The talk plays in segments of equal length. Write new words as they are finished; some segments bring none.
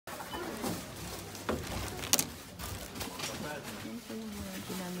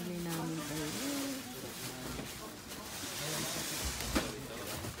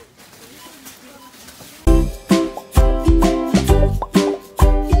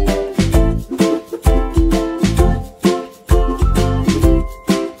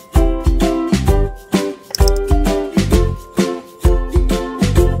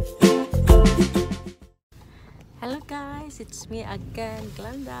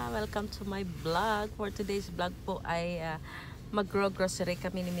Welcome to my vlog. For today's vlog po ay mag-grocery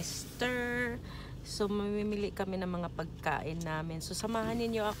kami ni Mr. So mamimili kami ng mga pagkain namin. So samahan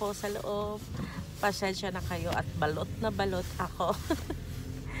ninyo ako sa loob. Pasensya na kayo at balot na balot ako.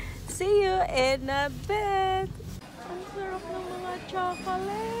 See you in a bit. Ang sarap ng mga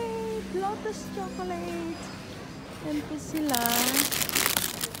chocolate. Lotus chocolate. Yan po sila.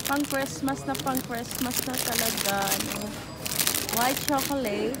 Pang Christmas na talaga. No? White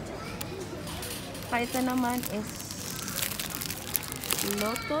chocolate. Ito naman is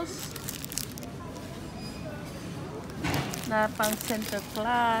Lotus na pang center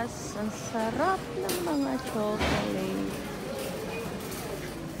class. Ang sarap ng mga chocolate.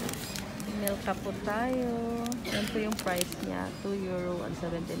 Milka po tayo. Yan po yung price niya.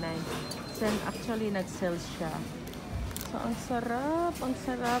 €2.79. Actually, nag-sell siya. So, ang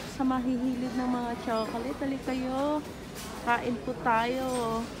sarap sa mahihilig ng mga chocolate. Dali kayo. Kain po tayo.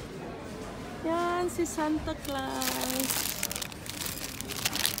 Yan, si Santa Claus.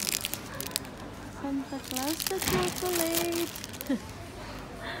 Santa Claus na chocolate.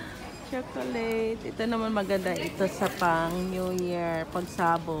 Chocolate. Ito naman maganda. Ito sa pang New Year.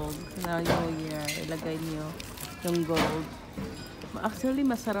 Pagsabog na New Year. Ilagay nyo yung gold. Actually,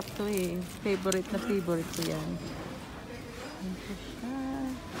 masarap to eh. Favorite ko yan. Ito siya.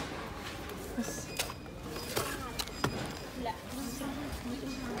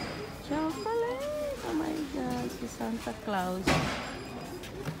 Chocolate! Oh my God! Si Santa Claus.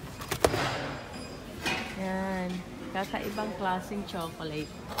 Yan. Kakaibang klaseng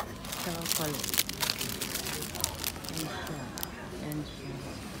chocolate. Yan siya. Yan siya.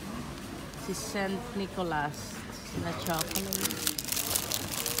 Si Saint Nicholas na chocolate.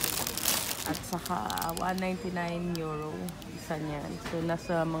 At saka €199 isa niyan. So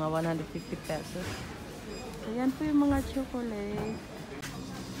nasa mga 150 pesos. So yan po yung mga chocolate.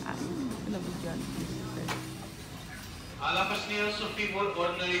 Nabigyan. Alapas niyo sa flavor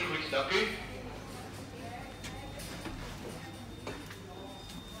ordinary quick okay?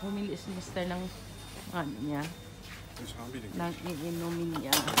 Bumili si Mr. ng ano niya. Nang iinumin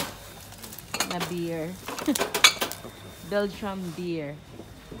niya na beer. Belgium beer.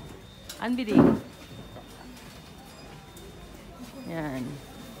 Anbiring. Yan.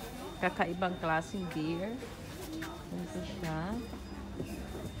 Kakaibang klaseng beer. Ito siya.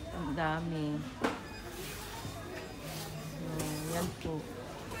 Ang dami. So, yan po.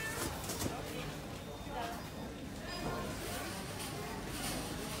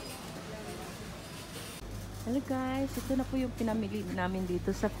 Hello guys. Ito na po yung pinamili namin dito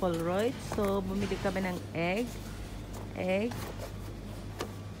sa Colroyd. So, bumili kami ng egg.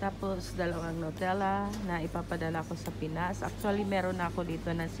 Tapos, dalawang Nutella na ipapadala ko sa Pinas. Actually, meron na ako dito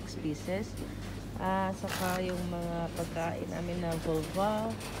ng 6 pieces. Saka yung mga pagkain namin na vulva,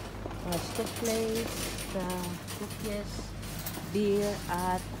 soufflés, cookies, beer,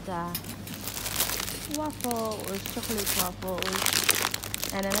 at waffles, chocolate waffles,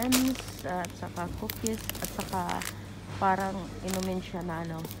 M&M's, at saka cookies, at saka parang inumin siya na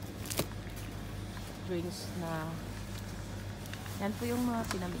drinks na. Yan po yung mga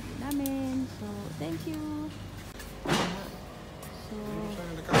pinamili namin. So, thank you. So,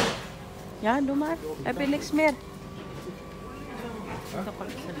 yan, dumar. Next mer. Ito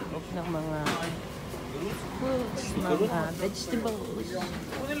pala sa loob ng mga foods, mga vegetables.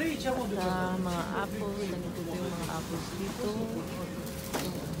 At mga apple. Ganito po yung mga apples dito.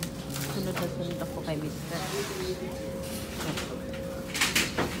 Sunod ako kay Mr.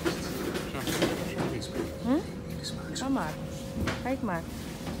 Kamar. Kahit mat.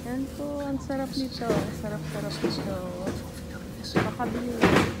 Yan po, ang sarap nito. Ang sarap nito. Makabili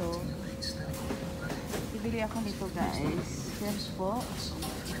nito. Bibili ako nito guys. Yan po.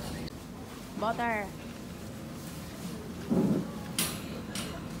 Butter.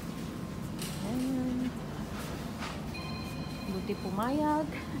 Ayan. Buti pumayag.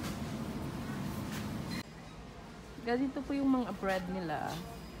 Ganito po yung mga bread nila.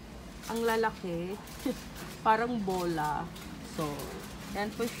 Ang lalaki. Parang bola. So,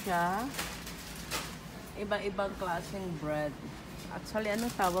 yan po siya. Iba-ibang klaseng bread. Actually,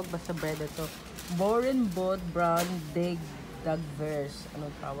 anong tawag ba sa bread ito? Boren Bod Brown Dagvers.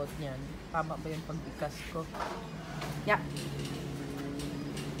 Anong tawag niyan? Tama ba yung pagbikas ko? Yeah.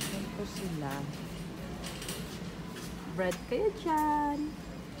 Yan po sila. Bread kayo dyan.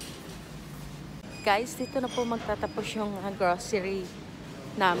 Guys, dito na po magtatapos yung grocery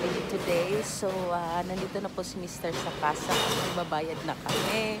namin today. So, nandito na po si Mr. sa casa. Magbabayad na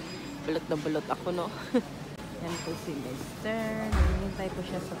kami. Bulot na bulot ako, no? Yan po si Mr. Nangyintay po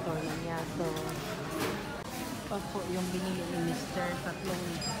siya sa turno niya. So, pa po yung binili ni Mr. Tatlong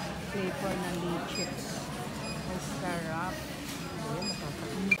for na chips. Ang sarap. Ayan,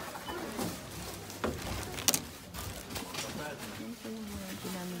 makakain. Ito yung mga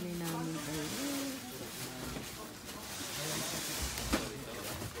pinamili namin kayo.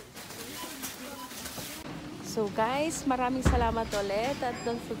 So guys, maraming salamat ulit at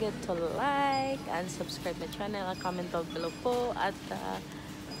don't forget to like and subscribe my channel at comment down below po at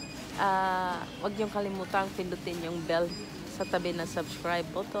wag niyong kalimutang pindutin yung bell sa tabi ng subscribe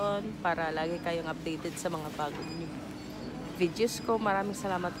button para lagi kayong updated sa mga bagong videos ko. Maraming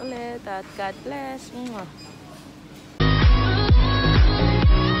salamat ulit at God bless. Mwah.